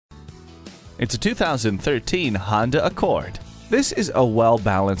It's a 2013 Honda Accord. This is a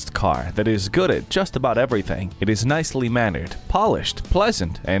well-balanced car that is good at just about everything. It is nicely mannered, polished,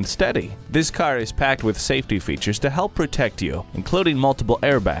 pleasant, and steady. This car is packed with safety features to help protect you, including multiple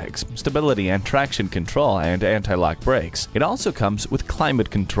airbags, stability and traction control, and anti-lock brakes. It also comes with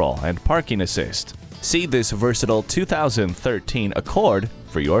climate control and parking assist. See this versatile 2013 Accord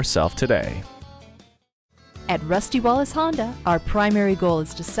for yourself today. At Rusty Wallis Honda, our primary goal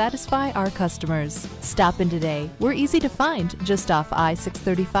is to satisfy our customers. Stop in today. We're easy to find just off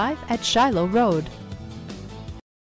I-635 at Shiloh Road.